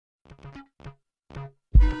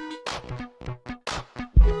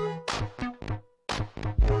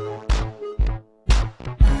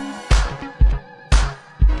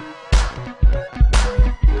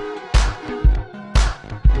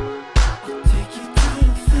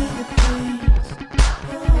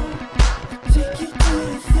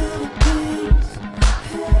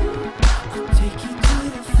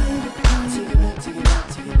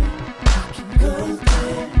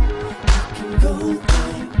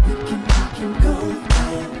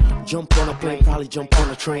Jump on a plane, probably jump on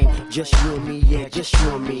a train. Just you and me, yeah, just you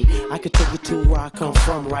and me. I could take you to where I come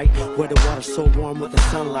from, right? Where the water's so warm with the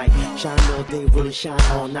sunlight. Shine all day, really shine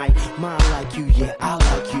all night. Mine like you, yeah, I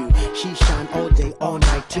like you. She shine all day, all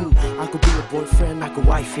night too. I could be your boyfriend, I could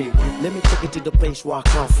wife you. Let me take you to the place where I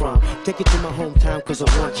come from. Take you to my hometown, cause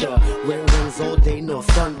I want ya. Red wings all day, no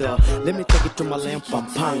thunder. Let me take you to my land,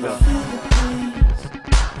 Pampanga.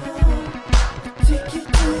 Take you to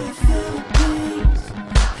the Philippines.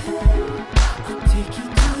 I'll take you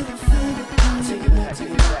to the Philippines. Take it back, take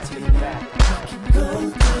it back, take it back. We can go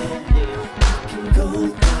there. We can go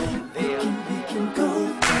there. We can go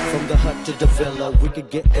there. From the hut to the villa, we could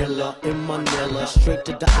get illa in Manila. Straight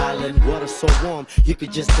to the island, water so warm, you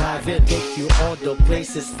could just dive in. Take you all the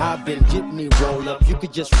places I've been. Jitney roll up, you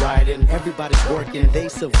could just ride in. Everybody's working, they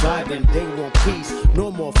surviving. They want peace,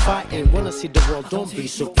 no more fighting. Wanna see the world, don't be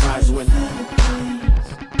surprised when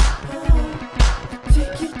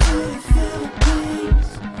Take you to the Philippines.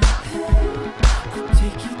 I'll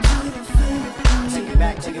take you to the Philippines. Take it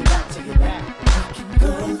back, take it back, take it back. We can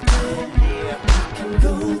go there. We can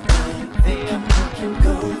go there. We can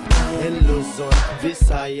go there. in Luzon,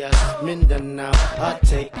 Visayas, Mindanao, I'll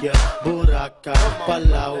take ya. Boracay,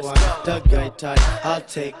 Palawan, Tagaytay, I'll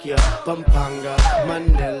take ya. Pampanga,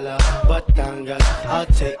 Manila, Batangas, I'll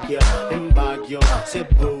take ya. In Baguio,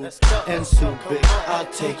 Cebu, and Subic, I'll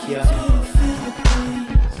take ya.